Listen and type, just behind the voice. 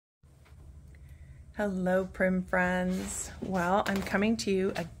Hello, Prim friends. Well, I'm coming to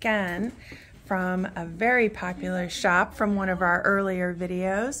you again from a very popular shop from one of our earlier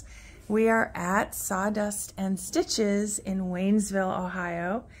videos. We are at Sawdust and Stitches in Waynesville,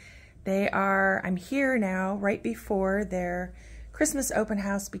 Ohio. I'm here now right before their Christmas open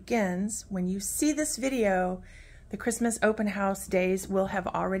house begins. When you see this video, the Christmas open house days will have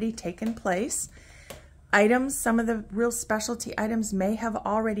already taken place. Some of the real specialty items may have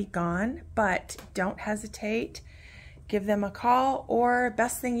already gone, but don't hesitate. Give them a call, or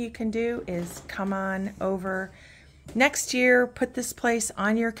best thing you can do is come on over next year. Put this place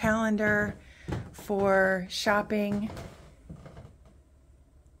on your calendar for shopping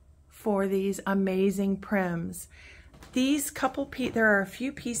for these amazing prims. These there are a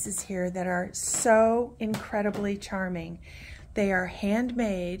few pieces here that are so incredibly charming. They are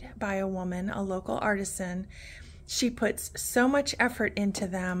handmade by a woman, a local artisan. She puts so much effort into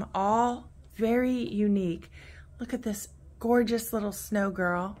them, all very unique. Look at this gorgeous little snow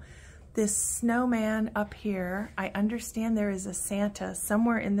girl. This snowman up here. I understand there is a Santa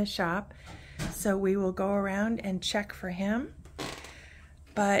somewhere in the shop, so we will go around and check for him.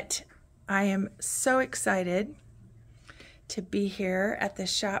 But I am so excited to be here at the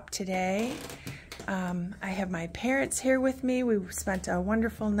shop today. I have my parents here with me. We spent a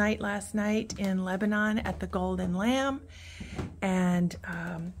wonderful night last night in Lebanon at the Golden Lamb, and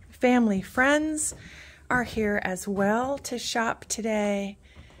family friends are here as well to shop today.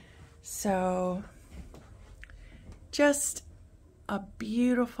 So just a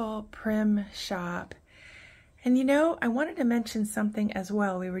beautiful prim shop. And you know, I wanted to mention something as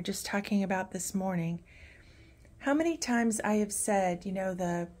well we were just talking about this morning. How many times I have said, you know,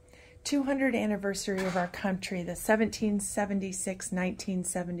 the 200th anniversary of our country, the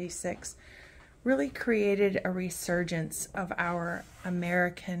 1776-1976, really created a resurgence of our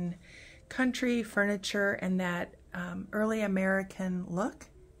American country furniture and that early American look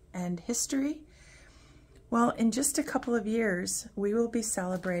and history. Well, in just a couple of years, we will be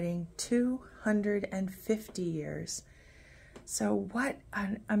celebrating 250 years. So what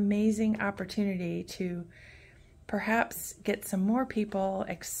an amazing opportunity to perhaps get some more people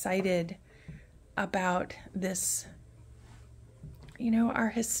excited about this, you know, our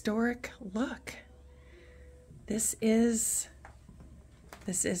historic look. This is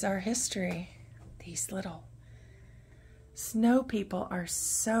our history. These little snow people are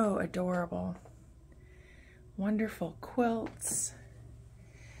so adorable. Wonderful quilts.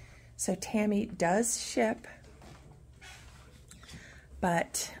 So Tammy does ship.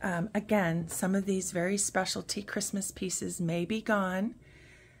 But again, some of these very specialty Christmas pieces may be gone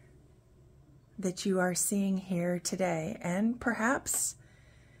that you are seeing here today. And perhaps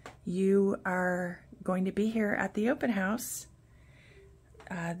you are going to be here at the open house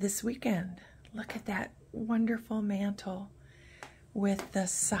this weekend. Look at that wonderful mantle with the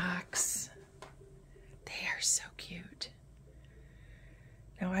socks. They are so cute.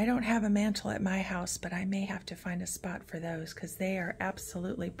 Now, I don't have a mantle at my house, but I may have to find a spot for those because they are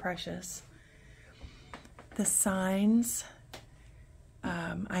absolutely precious. The signs,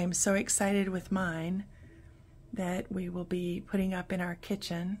 I am so excited with mine that we will be putting up in our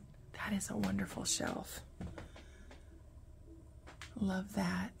kitchen. That is a wonderful shelf. Love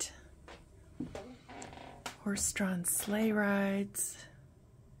that. Horse-drawn sleigh rides.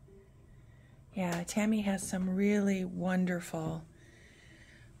 Yeah, Tammy has some really wonderful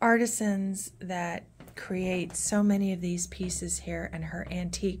artisans that create so many of these pieces here, and her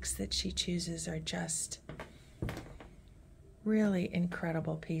antiques that she chooses are just really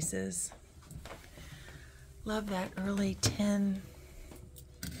incredible pieces. Love that early tin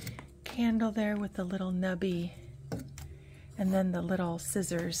candle there with the little nubby and then the little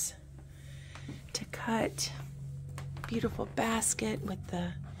scissors to cut. Beautiful basket with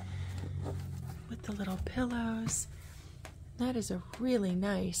the little pillows. That is a really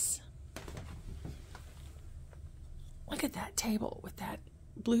nice, look at that table with that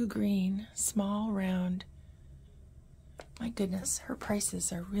blue-green, small, round. My goodness, her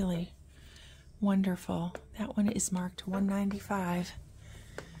prices are really wonderful. That one is marked $195.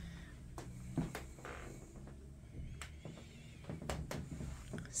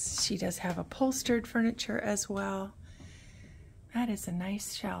 She does have upholstered furniture as well. That is a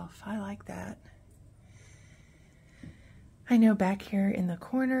nice shelf. I like that. I know back here in the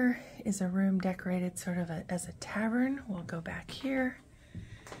corner is a room decorated sort of as a tavern. We'll go back here.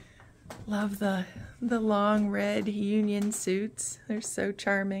 Love the long red union suits. They're so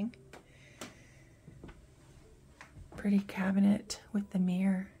charming. Pretty cabinet with the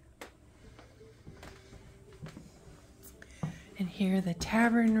mirror. And here the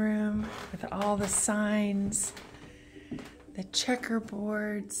tavern room with all the signs, the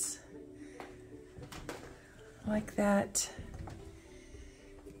checkerboards, like that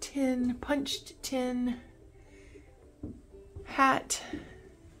tin, punched tin hat.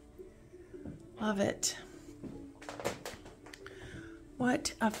 Love it.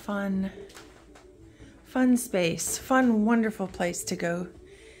 What a fun space, fun, wonderful place to go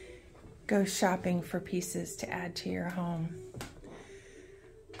shopping for pieces to add to your home.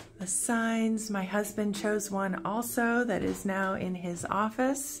 The signs, my husband chose one also that is now in his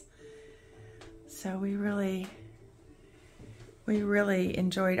office. So we really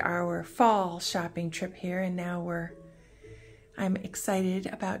enjoyed our fall shopping trip here, and now I'm excited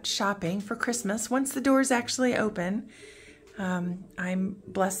about shopping for Christmas once the doors actually open. I'm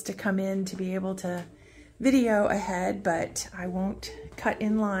blessed to come in to be able to video ahead, but I won't cut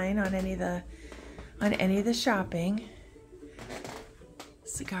in line on any of the shopping.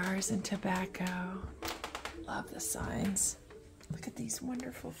 Cigars and tobacco. Love the signs. Look at these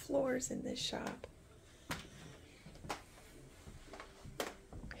wonderful floors in this shop.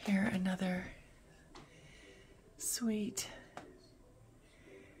 Here, another sweet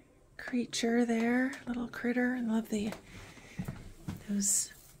creature there, little critter. I love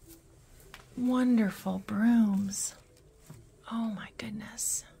those wonderful brooms. Oh my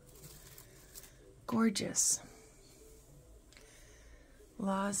goodness. Gorgeous.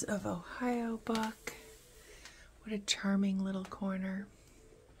 Laws of Ohio book. What a charming little corner.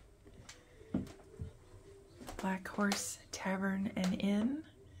 Black Horse Tavern and Inn.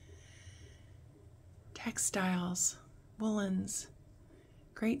 Textiles, woolens.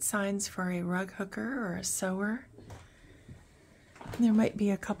 Great signs for a rug hooker or a sewer. There might be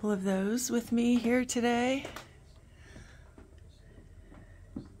a couple of those with me here today.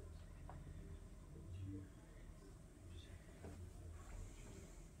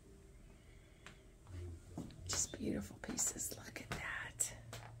 Just beautiful pieces. Look at that.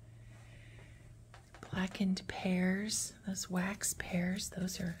 Blackened pears. Those wax pears.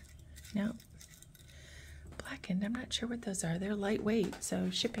 Those are, no. Blackened. I'm not sure what those are. They're lightweight, so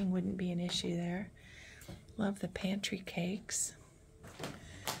shipping wouldn't be an issue there. Love the pantry cakes.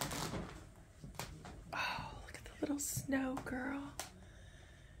 Oh, look at the little snow girl.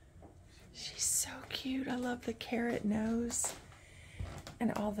 She's so cute. I love the carrot nose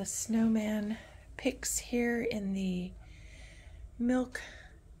and all the snowman picks here in the milk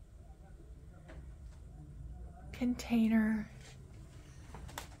container.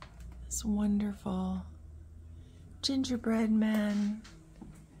 This wonderful gingerbread men.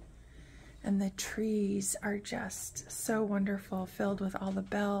 And the trees are just so wonderful, filled with all the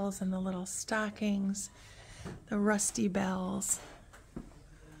bells and the little stockings, the rusty bells.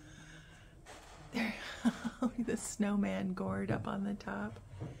 There, the snowman gourd up on the top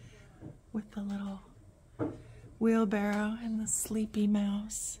with the little wheelbarrow and the sleepy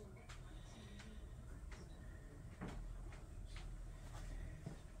mouse.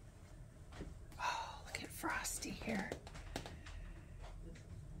 Oh, look at Frosty here.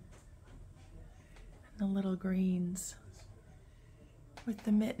 The little greens with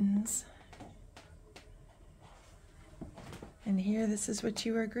the mittens. And here, this is what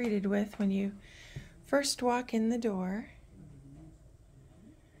you are greeted with when you first walk in the door.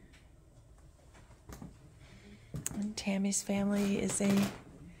 And Tammy's family is a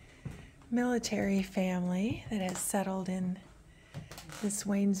military family that has settled in this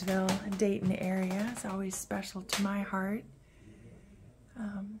Waynesville, Dayton area. It's always special to my heart.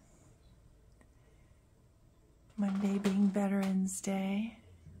 Monday being Veterans Day.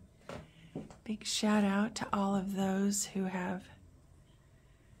 Big shout out to all of those who have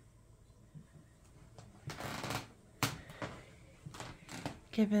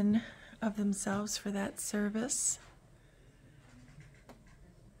given of themselves for that service.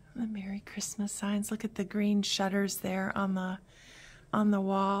 The Merry Christmas signs. Look at the green shutters there on the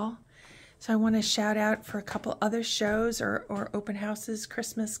wall. So I want to shout out for a couple other shows or open houses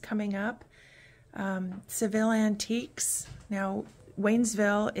Christmas coming up. Seville Antiques. Now,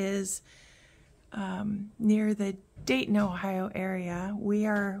 Waynesville is near the Dayton, Ohio area.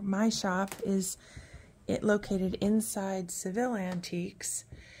 My shop is located inside Seville Antiques.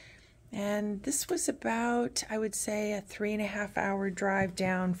 And this was about, I would say, a 3.5-hour drive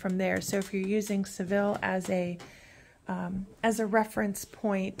down from there. So if you're using Seville as a reference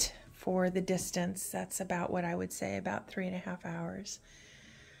point for the distance, that's about what I would say, about 3.5 hours.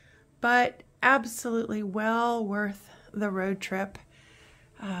 But absolutely well worth the road trip.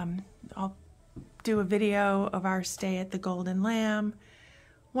 I'll do a video of our stay at the Golden Lamb.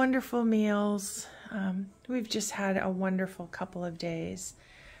 Wonderful meals, we've just had a wonderful couple of days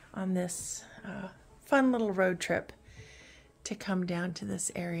on this fun little road trip to come down to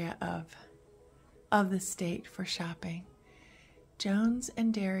this area of the state for shopping. Jones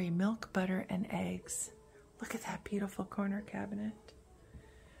and Dairy, milk, butter, and eggs. Look at that beautiful corner cabinet.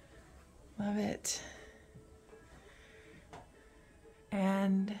 Love it.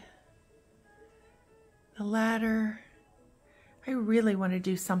 And the ladder. I really want to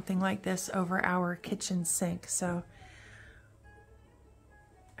do something like this over our kitchen sink, so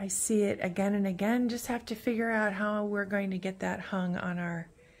I see it again and again. Just have to figure out how we're going to get that hung on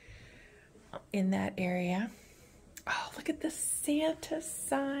in that area. Oh, look at the Santa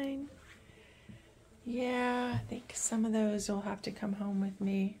sign. Yeah, I think some of those will have to come home with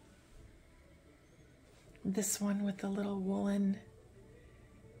me. This one with the little woolen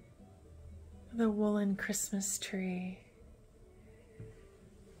Christmas tree.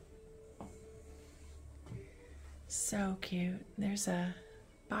 So cute. There's a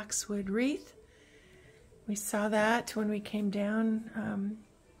boxwood wreath. We saw that when we came down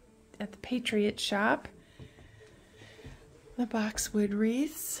at the Patriot shop. The boxwood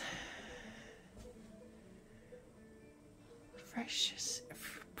wreaths.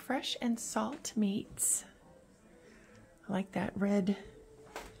 Fresh and salt meats. I like that red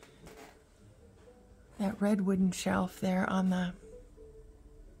wooden shelf there on the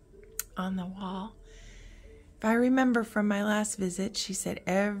wall. If I remember from my last visit, she said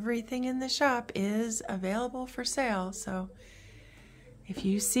everything in the shop is available for sale. So if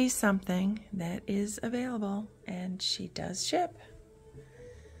you see something that is available, and she does ship.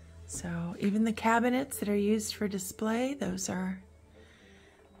 So even the cabinets that are used for display, those are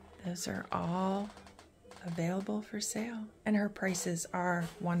all available for sale. And her prices are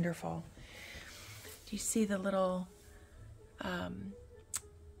wonderful. Do you see the little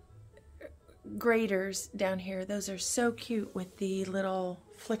graters down here? Those are so cute with the little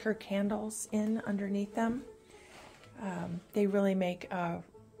flicker candles underneath them. They really make a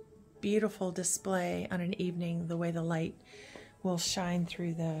beautiful display on an evening, the way the light will shine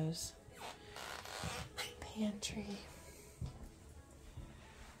through those. Pantry.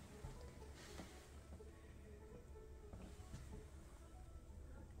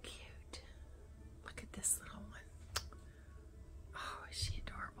 Cute. Look at this little one. Oh, is she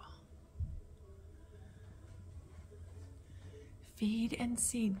adorable? Feed and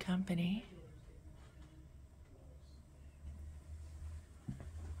Seed Company.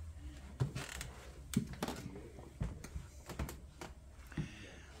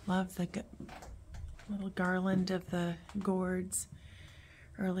 Love the little garland of the gourds.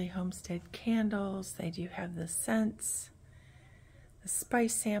 Early homestead candles. They do have the scents, the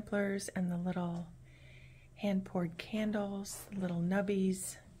spice samplers, and the little hand-poured candles, the little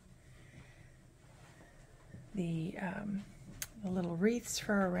nubbies, the little wreaths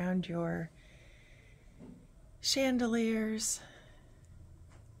for around your chandeliers.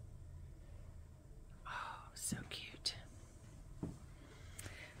 Oh, so cute.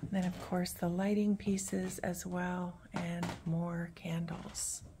 And then, of course, the lighting pieces as well, and more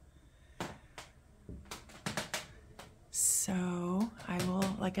candles. So I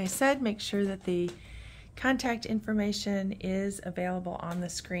will, like I said, make sure that the contact information is available on the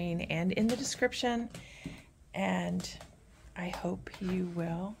screen and in the description. And I hope you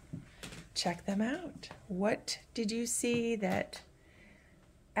will check them out. What did you see that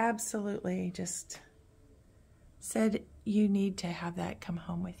absolutely just said you need to have that come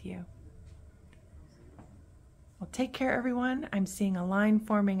home with you? Well, take care, everyone. I'm seeing a line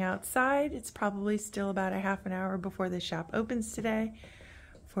forming outside. It's probably still about a half an hour before the shop opens today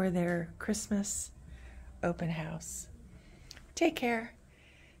for their Christmas open house. Take care,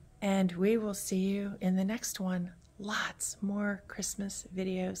 and we will see you in the next one. Lots more Christmas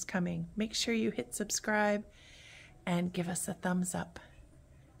videos coming. Make sure you hit subscribe and give us a thumbs up.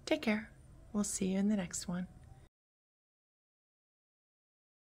 Take care. We'll see you in the next one.